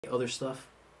other stuff.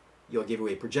 You'll give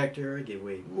away projector, give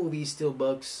away movies,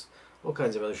 steelbooks, all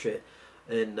kinds of other shit.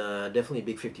 And definitely a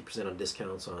big 50% on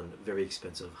discounts on very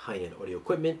expensive high-end audio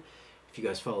equipment. If you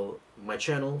guys follow my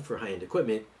channel for high-end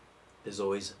equipment, there's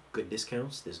always good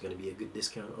discounts. There's going to be a good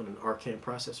discount on an Arcan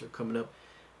processor coming up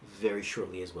very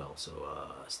shortly as well. So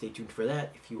stay tuned for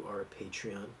that if you are a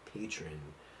Patreon patron.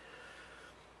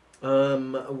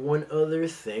 One other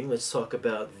thing, let's talk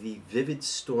about the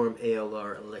VIVIDSTORM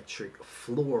ALR electric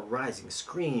floor rising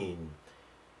screen.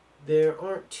 There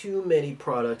aren't too many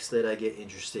products that I get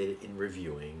interested in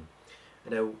reviewing,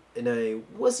 and I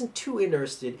wasn't too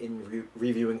interested in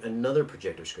reviewing another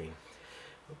projector screen,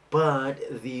 but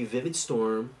the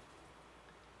VIVIDSTORM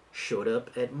showed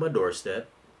up at my doorstep.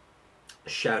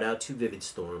 Shout out to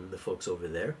VIVIDSTORM, the folks over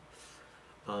there.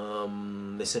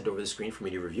 They sent over the screen for me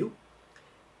to review,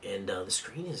 and the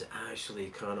screen is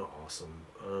actually kind of awesome.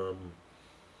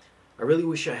 I really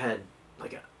wish I had,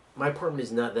 like, my apartment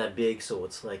is not that big, so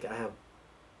it's like I have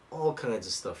all kinds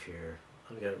of stuff here.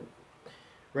 I've got,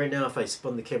 right now, if I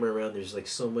spun the camera around, there's like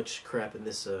so much crap in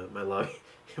this my lobby,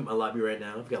 in my lobby right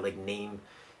now. I've got like name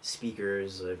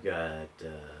speakers. I've got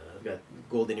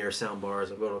golden ear sound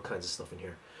bars. I've got all kinds of stuff in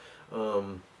here.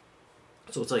 So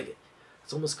it's like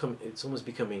it's almost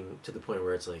becoming to the point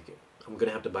where it's like I'm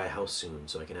gonna have to buy a house soon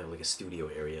so I can have like a studio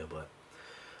area. But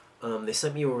they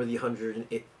sent me over the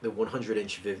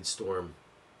 100-inch VIVIDSTORM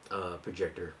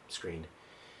projector screen,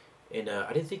 and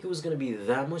I didn't think it was gonna be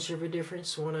that much of a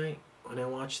difference when I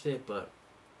watched it, but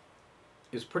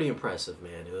it was pretty impressive,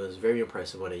 man. It was very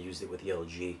impressive when I used it with the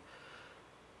LG.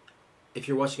 If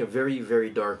you're watching a very, very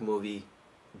dark movie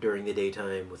during the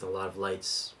daytime with a lot of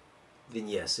lights, then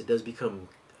yes, it does become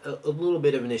a little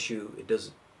bit of an issue.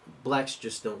 Blacks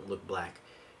just don't look black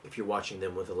if you're watching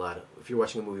them with if you're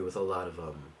watching a movie with a lot of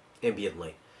ambient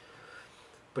light.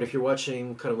 But if you're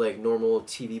watching kind of like normal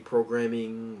TV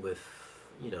programming with,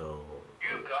 you know,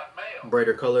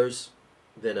 brighter colors,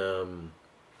 then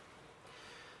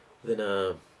look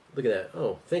at that.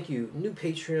 Oh, thank you, new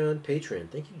Patreon patron.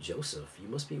 Thank you, Joseph. You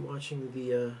must be watching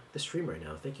the stream right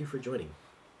now. Thank you for joining.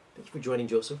 Thank you for joining,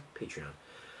 Joseph. Patreon.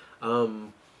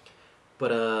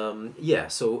 Yeah,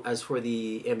 so as for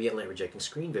the ambient light rejecting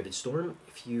screen, VIVIDSTORM,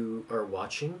 if you are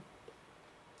watching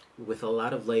with a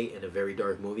lot of light in a very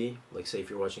dark movie, like say if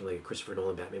you're watching like a Christopher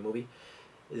Nolan Batman movie,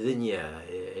 then yeah,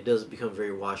 it does become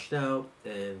very washed out,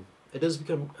 and it does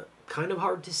become kind of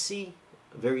hard to see,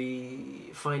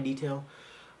 very fine detail.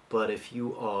 But if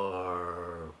you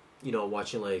are, you know,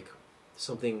 watching like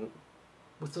something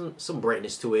with some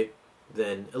brightness to it,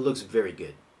 then it looks very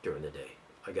good during the day,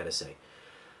 I gotta say.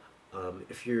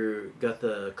 If you got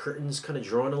the curtains kind of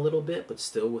drawn a little bit, but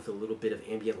still with a little bit of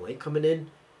ambient light coming in,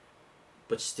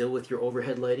 but still with your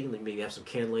overhead lighting, like maybe you have some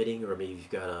can lighting, or maybe you've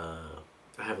got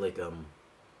I have like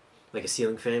a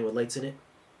ceiling fan with lights in it,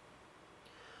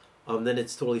 then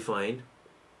it's totally fine.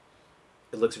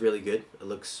 It looks really good. It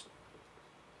looks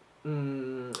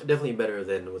definitely better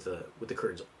than with the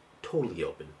curtains totally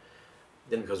open.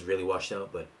 Then it becomes really washed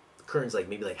out, but the curtains like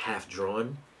maybe like half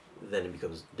drawn, then it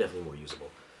becomes definitely more usable.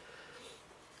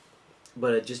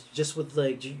 But just with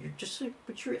like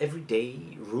with your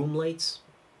everyday room lights,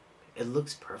 it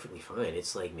looks perfectly fine.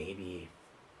 It's like maybe,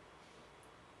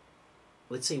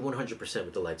 let's say 100%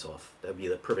 with the lights off. That'd be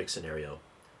the perfect scenario.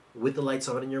 With the lights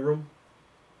on in your room,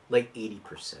 like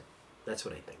 80%. That's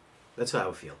what I think. That's how I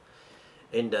would feel.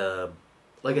 And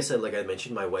like I said, like I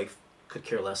mentioned, my wife could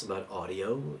care less about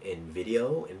audio and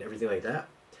video and everything like that.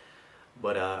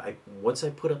 But once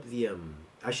I put up the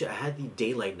actually I had the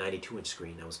daylight 92-inch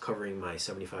screen. I was covering my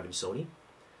 75-inch Sony,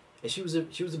 and she was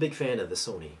a big fan of the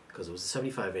Sony because it was a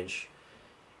 75-inch,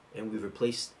 and we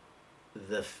replaced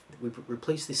the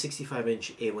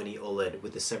 65-inch A1E OLED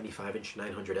with the 75-inch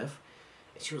 900F,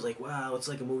 and she was like, "Wow, it's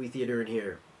like a movie theater in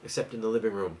here, except in the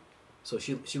living room." So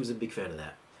she was a big fan of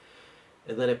that.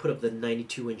 And then I put up the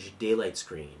 92-inch daylight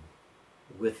screen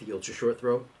with the ultra short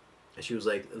throw, and she was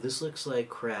like, "This looks like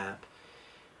crap.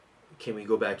 Can we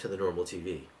go back to the normal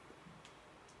TV?"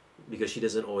 Because she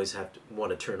doesn't always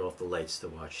want to turn off the lights to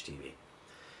watch TV.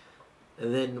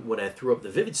 And then when I threw up the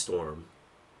VIVIDSTORM,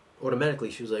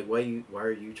 automatically she was like, why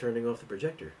are you turning off the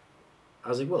projector? I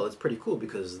was like, well, it's pretty cool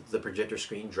because the projector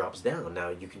screen drops down. Now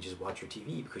you can just watch your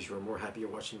TV because you're more happier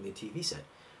watching the TV set.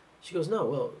 She goes,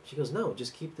 no,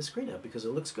 just keep the screen up because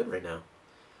it looks good right now.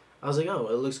 I was like, oh,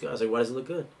 it looks good. I was like, why does it look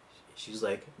good? She's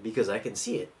like, because I can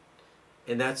see it.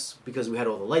 And that's because we had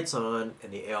all the lights on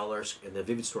and the ALR and the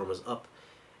VIVIDSTORM was up,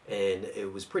 and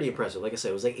it was pretty impressive. Like I said,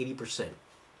 it was like 80%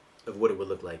 of what it would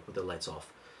look like with the lights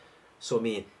off. So I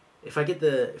mean, if I get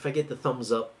the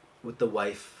thumbs up with the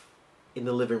wife in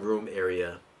the living room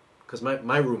area, because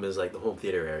my room is like the home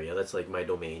theater area. That's like my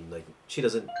domain. Like she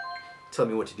doesn't tell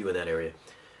me what to do in that area.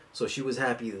 So she was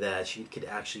happy that she could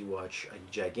actually watch a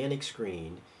gigantic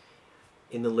screen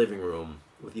in the living room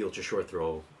with the ultra short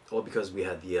throw, all because we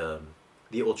had the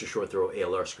ultra short throw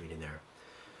ALR screen in there.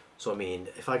 So I mean,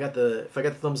 if I got the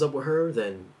thumbs up with her,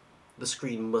 then the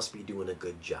screen must be doing a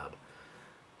good job.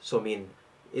 So I mean,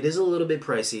 it is a little bit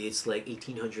pricey. It's like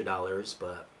 $1,800,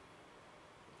 but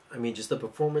I mean, just the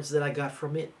performance that I got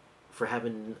from it for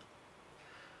having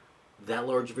that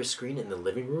large of a screen in the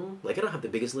living room. Like, I don't have the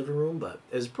biggest living room, but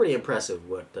it was pretty impressive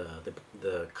what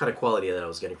the kind of quality that I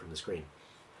was getting from the screen.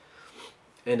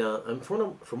 And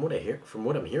from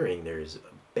what I'm hearing, there's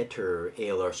better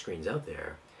ALR screens out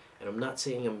there. And I'm not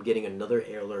saying I'm getting another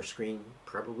ALR screen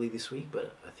probably this week,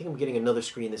 but I think I'm getting another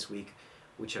screen this week,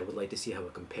 which I would like to see how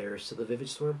it compares to the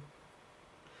VIVIDSTORM.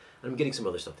 And I'm getting some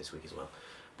other stuff this week as well.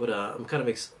 But I'm kind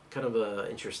of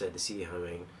interested to see how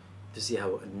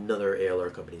another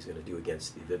ALR company is going to do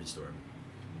against the VIVIDSTORM,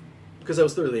 because I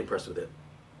was thoroughly impressed with it.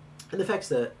 And the fact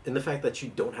that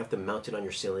you don't have to mount it on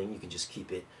your ceiling, you can just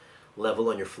keep it level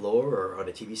on your floor or on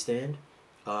a TV stand.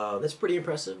 That's pretty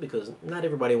impressive, because not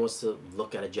everybody wants to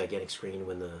look at a gigantic screen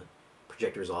when the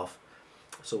projector is off.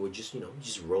 So it just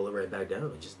just roll it right back down.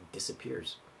 It just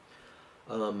disappears.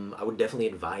 I would definitely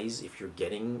advise, if you're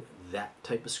getting that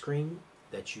type of screen,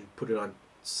 that you put it on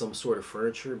some sort of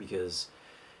furniture, because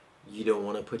you don't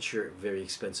want to put your very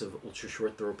expensive ultra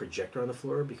short throw projector on the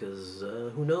floor, because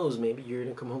who knows, maybe you're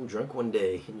going to come home drunk one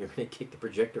day and you're going to kick the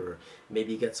projector, or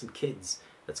maybe you got some kids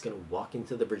that's going to walk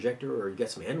into the projector, or you got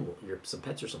some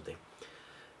pets or something.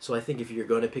 So I think if you're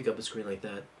going to pick up a screen like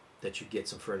that, that you get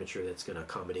some furniture that's going to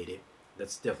accommodate it.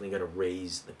 That's definitely going to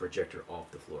raise the projector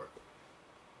off the floor.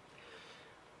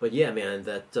 But yeah, man,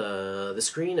 the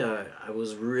screen, I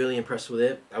was really impressed with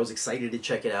it. I was excited to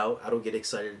check it out. I don't get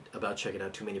excited about checking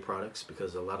out too many products,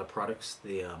 because a lot of products,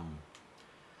 it's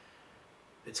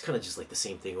kind of just like the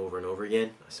same thing over and over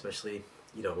again. Especially,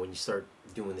 when you start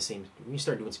doing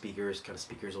speakers,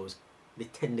 speakers always, they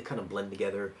tend to kind of blend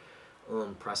together.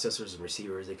 Processors and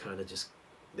receivers, they kind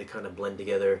of blend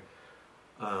together.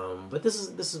 But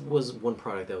this was one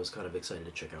product that I was kind of excited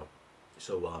to check out.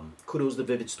 So kudos to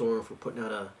VIVIDSTORM for putting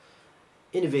out a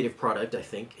innovative product, I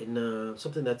think, and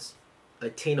something that's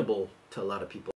attainable to a lot of people.